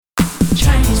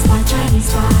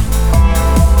Chinese pot.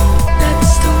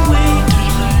 That's the way to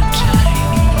learn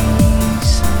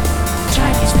Chinese.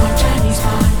 Chinese pot, Chinese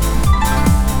pot.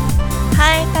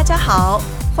 嗨，大家好，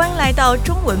欢迎来到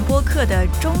中文播客的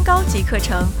中高级课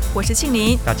程，我是庆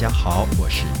林。大家好，我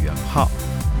是袁浩。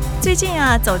最近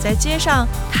走在街上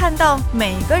看到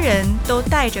每个人都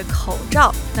戴着口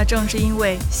罩，那正是因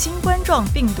为新冠状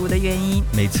病毒的原因。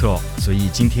没错，所以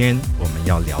今天我们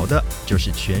要聊的就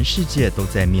是全世界都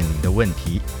在面临的问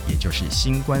题，也就是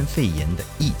新冠肺炎的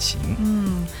疫情。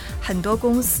很多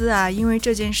公司因为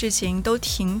这件事情都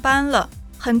停班了，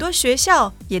很多学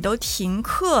校也都停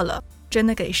课了，真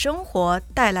的给生活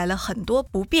带来了很多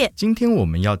不便。今天我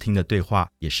们要听的对话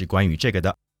也是关于这个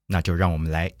的，那就让我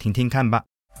们来听听看吧。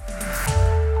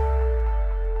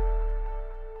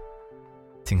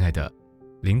亲爱的，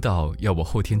领导要我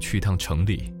后天去一趟城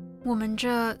里。我们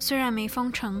这虽然没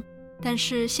封城，但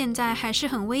是现在还是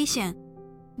很危险。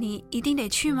你一定得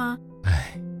去吗？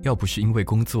要不是因为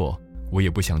工作，我也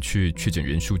不想去确诊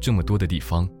人数这么多的地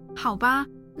方。好吧，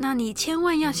那你千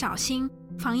万要小心，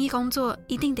防疫工作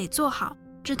一定得做好，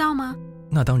知道吗？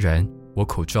那当然，我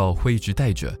口罩会一直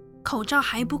戴着。口罩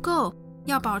还不够，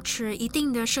要保持一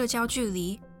定的社交距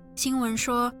离。新闻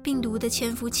说病毒的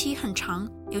潜伏期很长，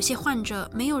有些患者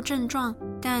没有症状，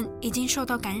但已经受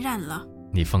到感染了。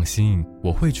你放心，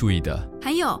我会注意的。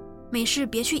还有，没事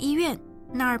别去医院，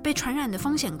那儿被传染的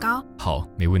风险高。好，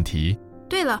没问题。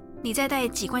对了，你再带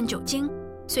几罐酒精，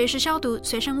随时消毒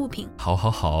随身物品。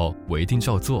好，我一定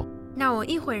照做。那我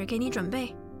一会儿给你准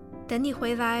备，等你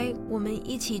回来我们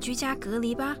一起居家隔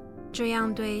离吧，这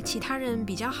样对其他人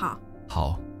比较好。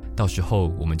好，到时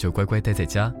候我们就乖乖待在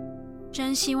家。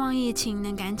真希望疫情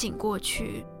能赶紧过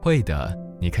去。会的，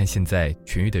你看现在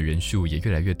痊愈的人数也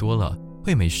越来越多了，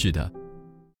会没事的。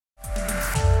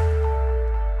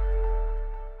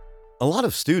A lot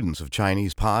of students of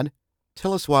Chinese Pod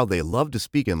tell us while they love to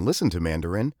speak and listen to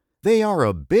Mandarin, they are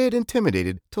a bit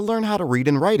intimidated to learn how to read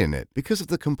and write in it because of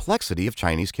the complexity of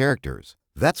Chinese characters.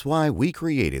 That's why we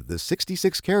created the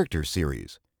 66 Characters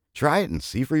series. Try it and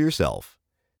see for yourself.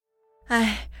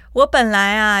 我本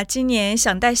来今年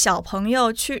想带小朋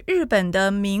友去日本的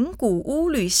名古屋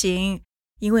旅行，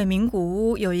因为名古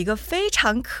屋有一个非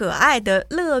常可爱的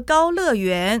乐高乐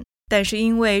园，但是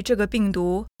因为这个病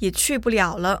毒也去不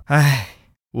了了。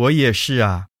我也是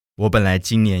我本来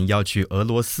今年要去俄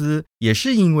罗斯，也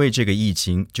是因为这个疫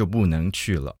情就不能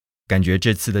去了。感觉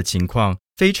这次的情况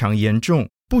非常严重，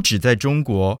不止在中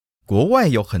国，国外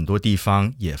有很多地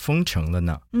方也封城了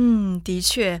呢。的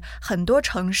确，很多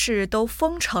城市都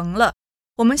封城了。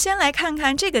我们先来看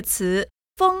看这个词，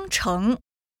封城。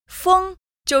封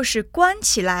就是关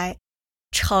起来，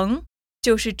城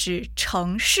就是指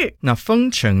城市。那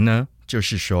封城呢，就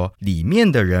是说里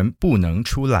面的人不能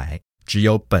出来，只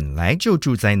有本来就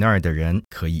住在那儿的人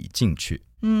可以进去。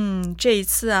这一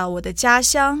次我的家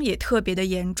乡也特别的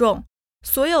严重，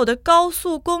所有的高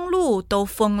速公路都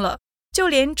封了，就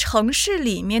连城市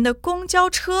里面的公交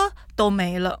车都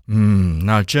没了。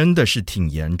那真的是挺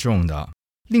严重的。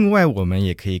另外我们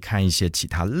也可以看一些其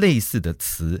他类似的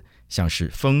词，像是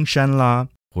封山啦，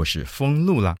或是封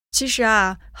路啦。其实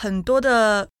很多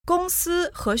的公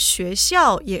司和学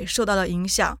校也受到了影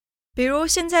响，比如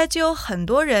现在就有很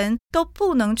多人都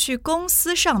不能去公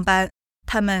司上班，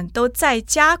他们都在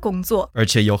家工作。而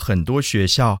且有很多学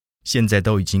校现在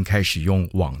都已经开始用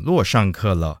网络上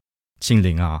课了。庆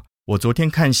玲我昨天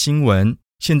看新闻，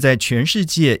现在全世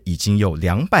界已经有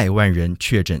200万人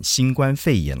确诊新冠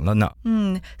肺炎了呢。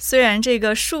虽然这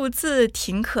个数字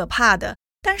挺可怕的，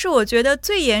但是我觉得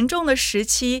最严重的时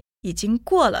期已经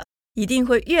过了，一定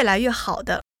会越来越好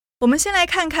的。我们先来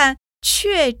看看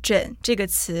确诊这个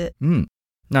词。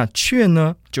那确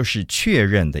呢，就是确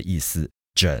认的意思，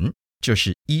诊就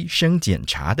是医生检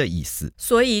查的意思。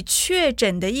所以确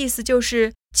诊的意思就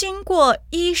是经过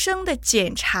医生的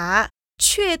检查，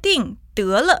确定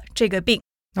得了这个病。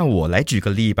那我来举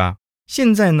个例吧。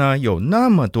现在呢，有那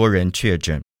么多人确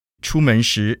诊，出门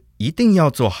时一定要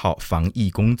做好防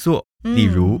疫工作，例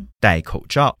如戴口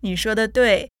罩。你说的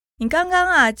对，你刚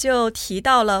刚就提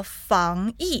到了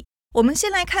防疫。我们先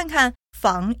来看看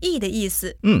防疫的意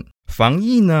思。防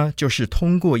疫呢，就是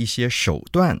通过一些手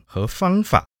段和方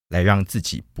法来让自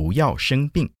己不要生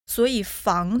病。所以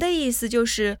防的意思就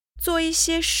是做一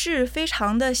些事非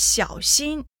常的小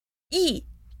心，疫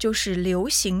就是流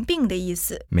行病的意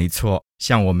思。没错，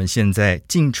像我们现在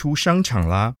进出商场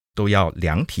啦，都要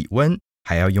量体温，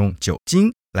还要用酒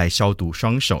精来消毒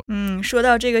双手。说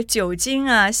到这个酒精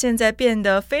现在变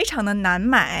得非常的难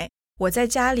买。我在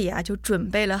家里就准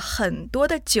备了很多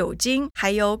的酒精，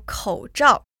还有口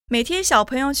罩。每天小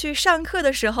朋友去上课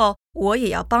的时候，我也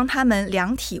要帮他们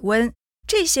量体温。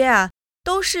这些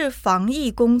都是防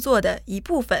疫工作的一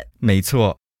部分。没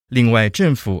错，另外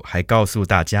政府还告诉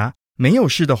大家，没有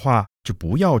事的话就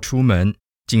不要出门，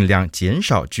尽量减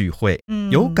少聚会。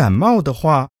有感冒的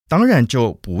话，当然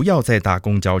就不要再搭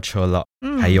公交车了。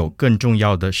还有更重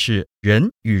要的是，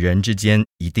人与人之间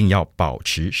一定要保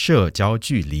持社交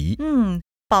距离。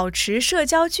保持社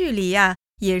交距离啊，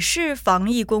也是防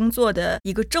疫工作的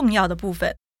一个重要的部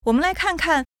分。我们来看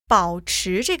看保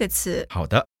持这个词。好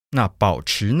的，那保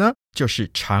持呢，就是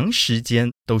长时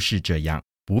间都是这样，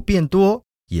不变多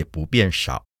也不变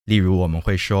少。例如我们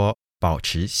会说保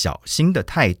持小心的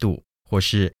态度，或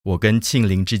是我跟庆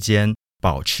玲之间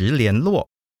保持联络。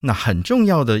那很重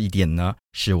要的一点呢，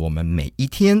是我们每一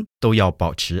天都要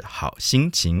保持好心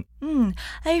情。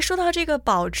说到这个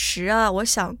保持啊，我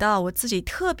想到我自己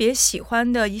特别喜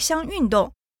欢的一项运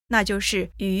动，那就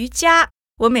是瑜伽。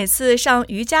我每次上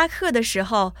瑜伽课的时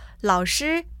候，老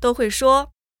师都会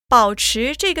说保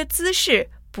持这个姿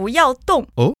势，不要动。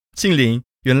庆玲，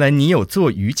原来你有做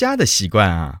瑜伽的习惯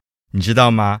啊。你知道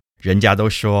吗？人家都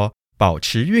说保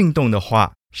持运动的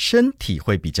话，身体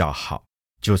会比较好，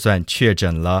就算确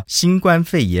诊了新冠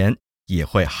肺炎也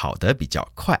会好得比较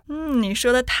快。你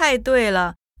说的太对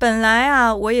了。本来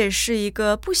啊，我也是一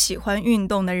个不喜欢运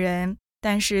动的人，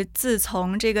但是自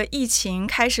从这个疫情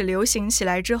开始流行起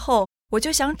来之后，我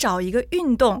就想找一个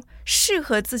运动，适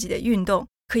合自己的运动，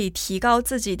可以提高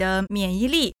自己的免疫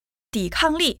力、抵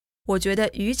抗力。我觉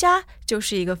得瑜伽就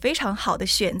是一个非常好的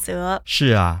选择。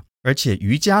是啊，而且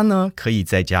瑜伽呢，可以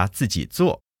在家自己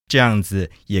做，这样子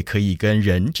也可以跟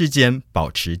人之间保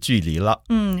持距离了。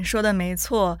说的没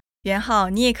错，元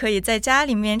浩，你也可以在家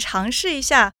里面尝试一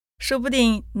下，说不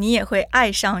定你也会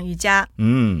爱上瑜伽。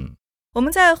我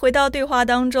们再回到对话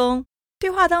当中，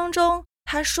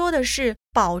他说的是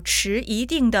保持一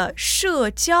定的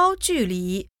社交距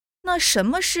离。那什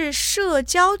么是社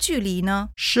交距离呢？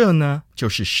社呢，就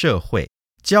是社会，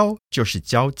交就是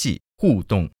交际互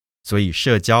动，所以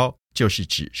社交就是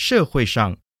指社会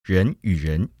上人与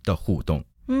人的互动。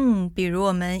比如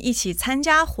我们一起参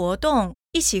加活动，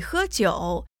一起喝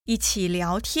酒，一起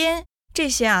聊天，这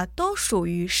些啊都属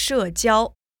于社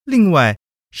交。另外，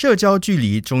社交距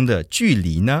离中的距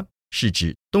离呢，是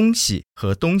指东西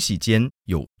和东西间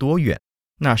有多远。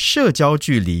那社交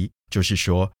距离就是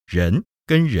说人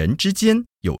跟人之间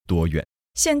有多远。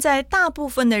现在大部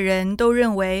分的人都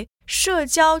认为社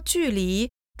交距离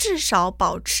至少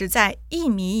保持在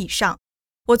1米以上。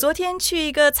我昨天去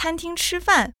一个餐厅吃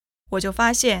饭，我就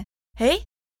发现，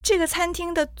这个餐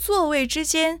厅的座位之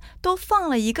间都放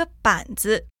了一个板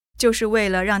子，就是为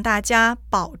了让大家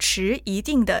保持一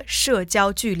定的社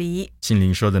交距离。庆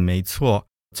玲说的没错，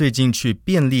最近去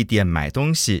便利店买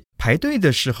东西，排队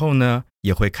的时候呢，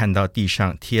也会看到地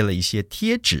上贴了一些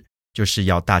贴纸，就是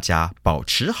要大家保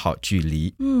持好距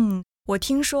离。我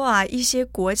听说啊，一些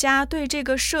国家对这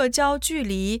个社交距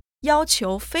离要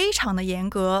求非常的严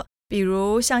格，比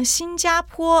如像新加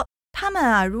坡，他们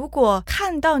啊，如果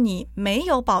看到你没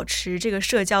有保持这个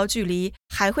社交距离，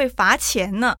还会罚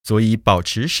钱呢。所以保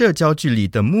持社交距离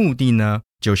的目的呢，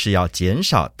就是要减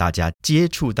少大家接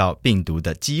触到病毒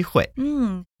的机会。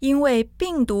因为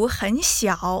病毒很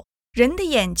小，人的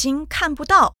眼睛看不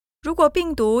到，如果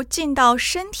病毒进到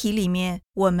身体里面，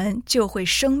我们就会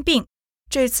生病。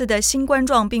这次的新冠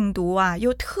状病毒啊，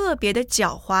又特别的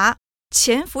狡猾，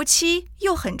潜伏期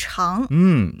又很长。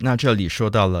那这里说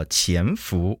到了潜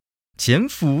伏，潜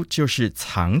伏就是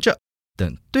藏着，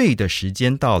等对的时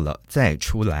间到了再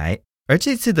出来。而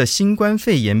这次的新冠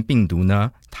肺炎病毒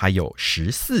呢，它有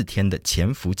14天的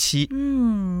潜伏期。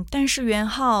但是元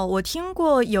浩，我听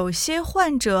过有些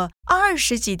患者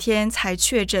20几天才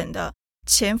确诊的，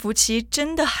潜伏期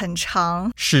真的很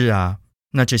长。是啊，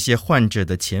那这些患者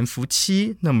的潜伏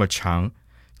期那么长，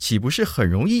岂不是很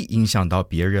容易影响到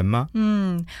别人吗？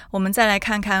我们再来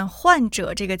看看患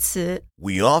者这个词。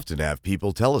 We often have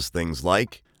people tell us things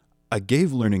like, I gave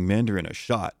learning Mandarin a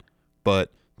shot, but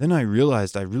then I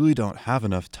realized I really don't have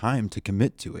enough time to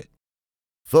commit to it.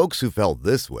 folks who felt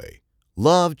this way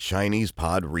love Chinese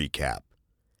Pod Recap.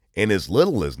 In as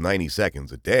little as 90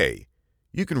 seconds a day,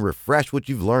 you can refresh what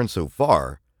you've learned so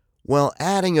far while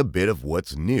adding a bit of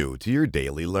what's new to your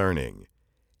daily learning.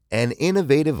 An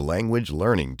innovative language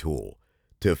learning tool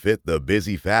to fit the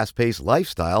busy, fast-paced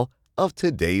lifestyle of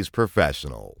today's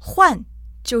professional. 患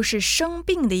就是生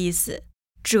病的意思，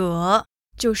者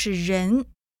就是人，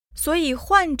所以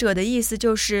患者的意思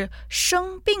就是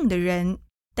生病的人。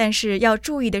但是要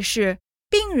注意的是，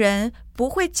病人不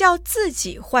会叫自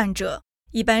己患者，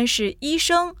一般是医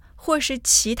生或是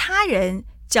其他人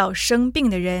叫生病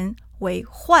的人为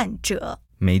患者。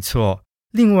没错，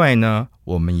另外呢，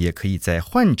我们也可以在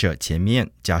患者前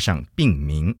面加上病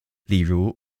名，例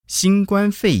如新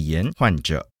冠肺炎患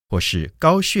者或是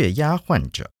高血压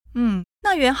患者。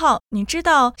那元浩，你知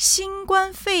道新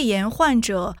冠肺炎患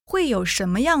者会有什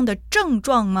么样的症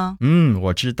状吗？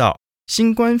我知道，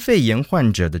新冠肺炎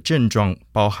患者的症状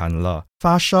包含了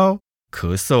发烧、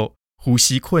咳嗽、呼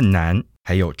吸困难，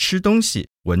还有吃东西、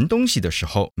闻东西的时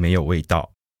候没有味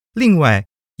道。另外，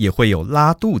也会有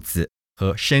拉肚子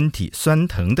和身体酸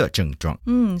疼的症状。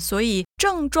所以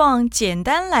症状简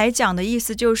单来讲的意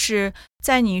思就是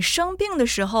在你生病的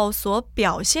时候所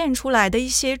表现出来的一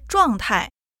些状态，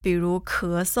比如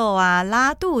咳嗽啊、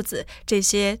拉肚子，这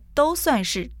些都算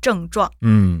是症状。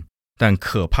但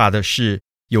可怕的是，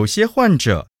有些患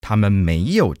者他们没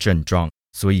有症状，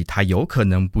所以他有可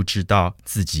能不知道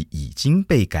自己已经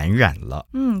被感染了。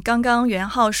刚刚元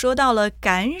浩说到了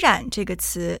感染这个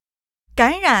词，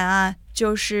感染啊，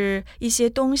就是一些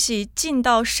东西进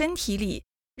到身体里，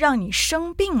让你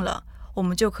生病了，我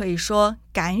们就可以说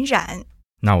感染。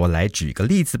那我来举个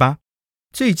例子吧。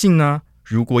最近呢，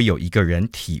如果有一个人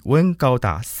体温高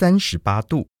达38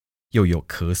度，又有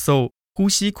咳嗽、呼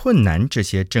吸困难这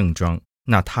些症状，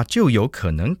那他就有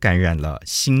可能感染了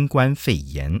新冠肺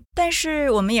炎。但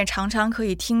是我们也常常可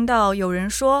以听到有人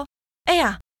说，哎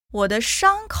呀，我的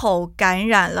伤口感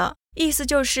染了，意思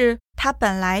就是他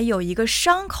本来有一个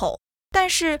伤口，但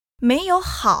是没有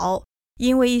好，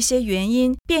因为一些原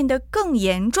因变得更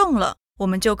严重了，我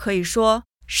们就可以说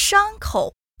伤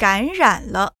口感染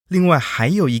了。另外还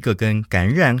有一个跟感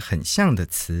染很像的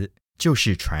词，就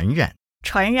是传染。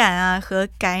传染啊和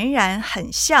感染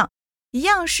很像，一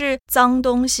样是脏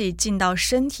东西进到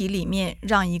身体里面，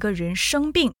让一个人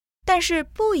生病。但是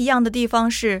不一样的地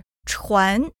方是，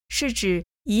传是指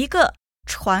一个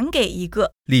传给一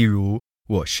个。例如，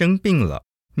我生病了，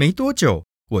没多久，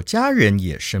我家人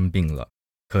也生病了，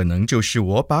可能就是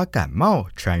我把感冒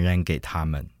传染给他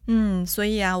们。所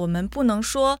以啊，我们不能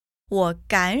说我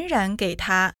感染给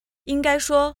他，应该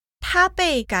说他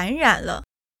被感染了，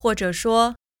或者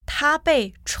说他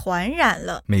被传染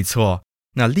了。没错。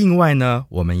那另外呢，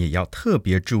我们也要特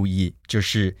别注意，就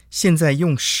是现在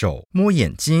用手摸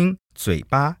眼睛、嘴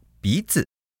巴、鼻子，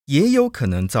也有可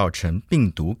能造成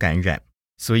病毒感染。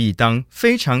所以当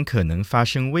非常可能发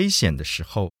生危险的时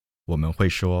候，我们会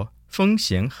说风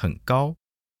险很高。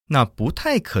那不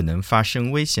太可能发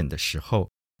生危险的时候，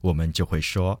我们就会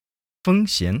说风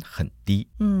险很低。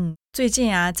最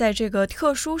近啊，在这个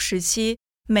特殊时期，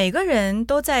每个人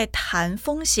都在谈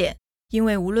风险，因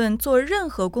为无论做任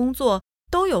何工作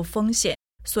都有风险，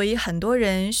所以很多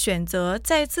人选择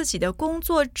在自己的工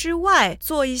作之外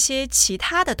做一些其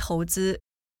他的投资。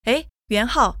元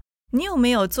浩，你有没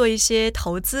有做一些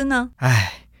投资呢？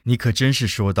你可真是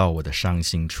说到我的伤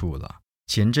心处了。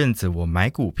前阵子我买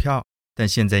股票，但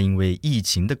现在因为疫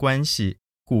情的关系，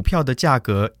股票的价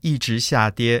格一直下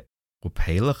跌，我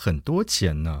赔了很多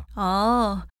钱呢。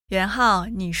元浩，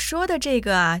你说的这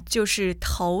个啊，就是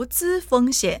投资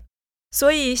风险。所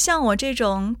以像我这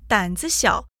种胆子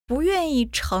小、不愿意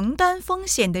承担风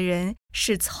险的人，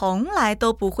是从来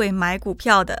都不会买股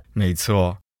票的。没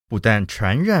错，不但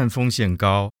传染风险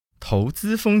高，投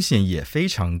资风险也非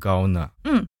常高呢。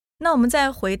那我们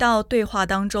再回到对话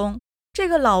当中，这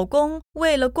个老公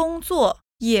为了工作，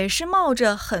也是冒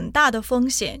着很大的风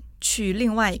险去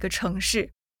另外一个城市，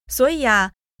所以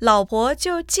啊，老婆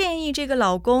就建议这个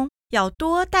老公要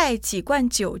多带几罐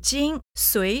酒精，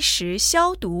随时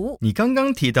消毒。你刚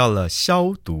刚提到了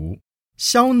消毒，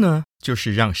消呢就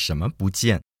是让什么不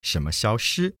见，什么消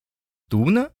失；毒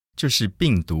呢就是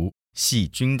病毒、细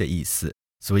菌的意思，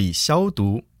所以消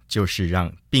毒就是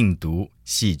让病毒、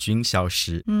细菌消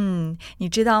失。你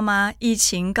知道吗？疫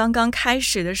情刚刚开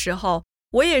始的时候，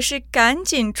我也是赶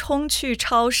紧冲去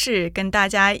超市，跟大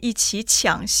家一起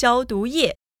抢消毒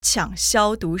液、抢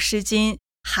消毒湿巾。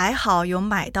还好有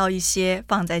买到一些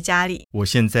放在家里。我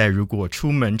现在如果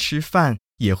出门吃饭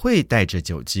也会带着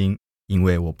酒精，因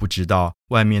为我不知道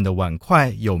外面的碗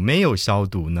筷有没有消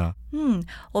毒呢。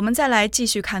我们再来继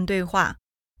续看对话。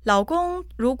老公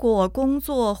如果工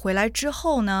作回来之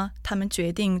后呢，他们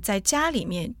决定在家里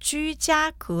面居家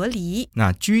隔离。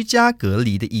那居家隔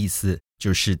离的意思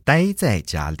就是待在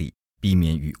家里，避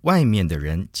免与外面的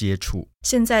人接触。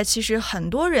现在其实很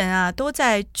多人啊都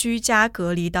在居家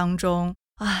隔离当中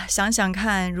想想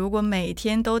看，如果每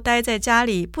天都待在家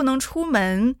里不能出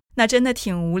门，那真的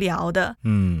挺无聊的。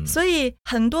所以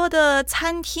很多的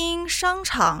餐厅、商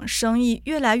场生意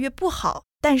越来越不好，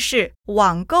但是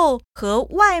网购和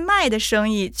外卖的生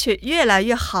意却越来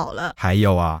越好了。还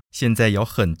有啊，现在有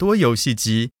很多游戏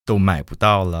机都买不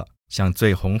到了，像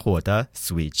最红火的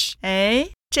Switch。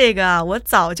这个啊，我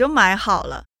早就买好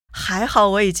了，还好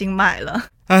我已经买了。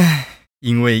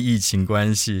因为疫情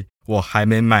关系，我还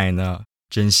没买呢，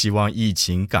真希望疫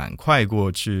情赶快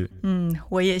过去。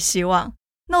我也希望。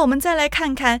那我们再来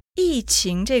看看疫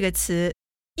情这个词，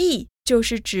疫就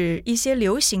是指一些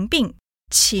流行病，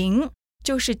情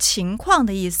就是情况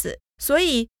的意思，所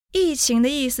以疫情的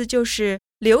意思就是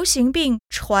流行病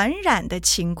传染的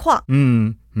情况。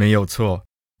没有错。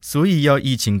所以要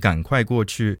疫情赶快过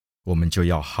去，我们就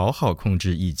要好好控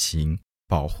制疫情，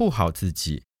保护好自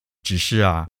己。只是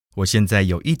啊，我现在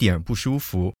有一点不舒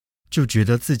服，就觉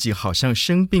得自己好像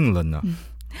生病了呢。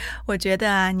我觉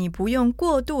得啊，你不用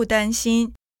过度担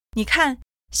心。你看，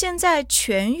现在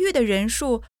痊愈的人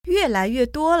数越来越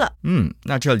多了。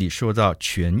那这里说到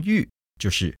痊愈，就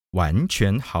是完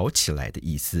全好起来的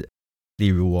意思。例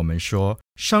如我们说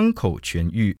伤口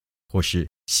痊愈，或是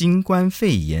新冠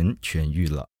肺炎痊愈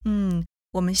了。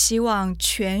我们希望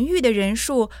痊愈的人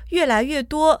数越来越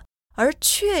多，而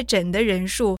确诊的人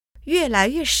数越来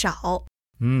越少。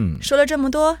说了这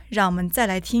么多，让我们再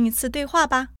来听一次对话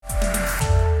吧。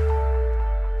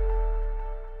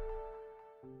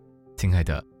亲爱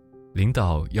的，领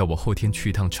导要我后天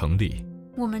去一趟城里。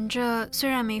我们这虽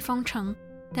然没封城，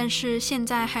但是现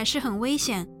在还是很危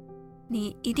险。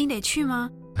你一定得去吗？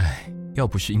要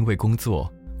不是因为工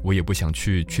作，我也不想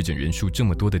去确诊人数这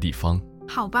么多的地方。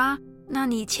好吧，那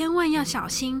你千万要小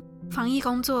心，防疫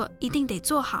工作一定得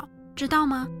做好，知道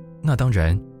吗？那当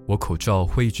然，我口罩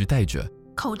会一直戴着。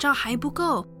口罩还不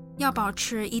够，要保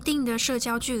持一定的社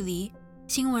交距离。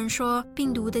新闻说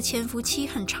病毒的潜伏期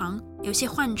很长，有些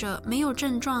患者没有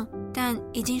症状，但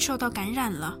已经受到感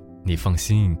染了。你放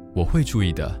心，我会注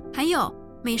意的。还有，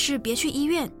没事别去医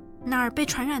院，那儿被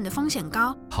传染的风险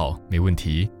高。好，没问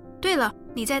题。对了，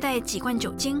你再带几罐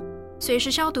酒精，随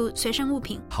时消毒随身物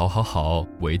品。好，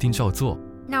我一定照做。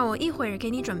那我一会儿给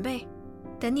你准备，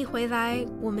等你回来，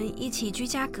我们一起居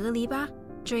家隔离吧，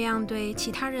这样对其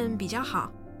他人比较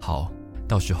好。好，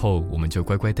到时候我们就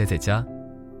乖乖待在家。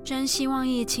真希望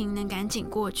疫情能赶紧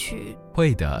过去。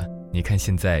会的，你看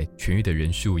现在痊愈的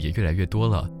人数也越来越多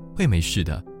了，会没事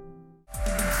的。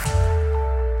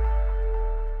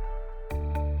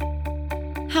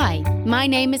Hi, my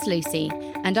name is Lucy,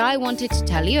 and I wanted to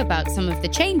tell you about some of the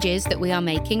changes that we are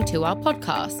making to our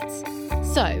podcasts.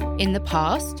 So, in the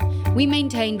past, we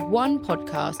maintained one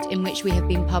podcast in which we have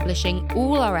been publishing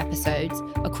all our episodes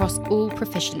across all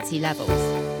proficiency levels.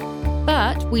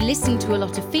 But we listened to a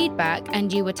lot of feedback,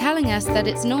 and you were telling us that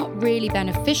it's not really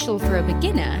beneficial for a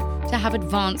beginner to have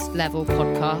advanced level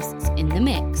podcasts in the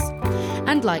mix.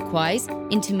 And likewise,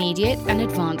 intermediate and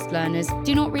advanced learners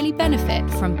do not really benefit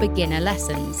from beginner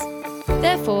lessons.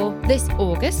 Therefore, this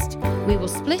August, we will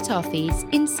split our feeds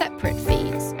in separate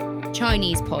feeds: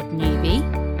 Chinese Pod Newbie,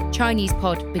 Chinese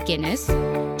Pod Beginners,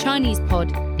 Chinese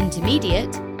Pod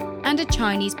Intermediate, and a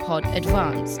Chinese Pod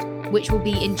Advanced, which will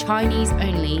be in Chinese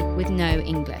only with no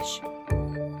English.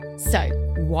 So,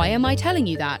 why am I telling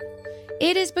you that?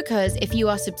 It is because if you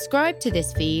are subscribed to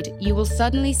this feed, you will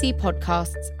suddenly see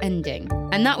podcasts ending.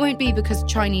 And that won't be because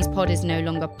Chinese Pod is no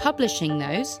longer publishing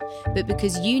those, but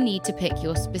because you need to pick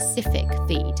your specific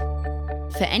feed.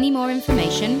 For any more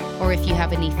information, or if you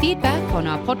have any feedback on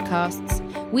our podcasts,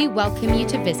 we welcome you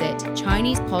to visit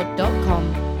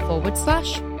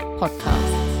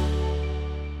ChinesePod.com/podcasts.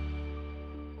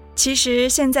 其实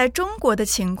现在中国的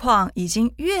情况已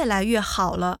经越来越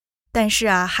好了，但是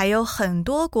啊，还有很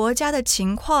多国家的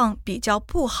情况比较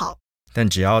不好。但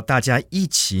只要大家一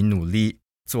起努力，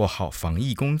做好防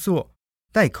疫工作，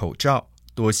戴口罩，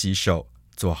多洗手，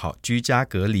做好居家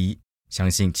隔离，相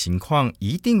信情况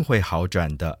一定会好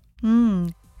转的。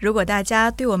如果大家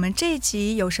对我们这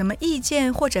集有什么意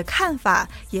见或者看法，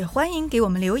也欢迎给我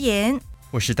们留言。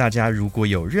或是大家如果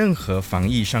有任何防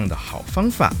疫上的好方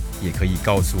法，也可以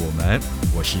告诉我们。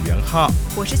我是袁浩，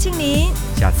我是庆玲，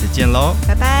下次见喽，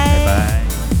拜拜。拜拜。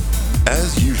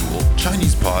As usual,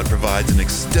 ChinesePod provides an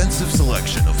extensive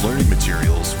selection of learning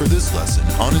materials for this lesson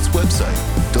on its website,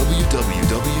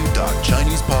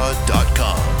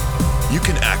 www.chinesepod.com. You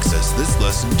can access this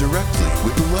lesson directly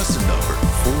with the lesson number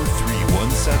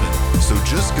 4317. So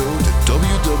just go to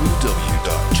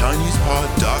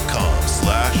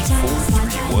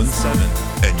www.chinesepod.com/4317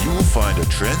 and you will find a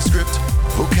transcript,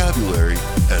 vocabulary,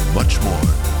 and much more.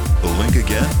 The link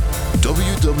again,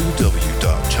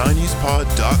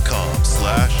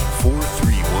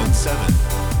 www.chinesepod.com/4317.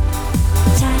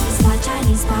 Chinese Pod,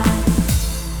 Chinese Pod.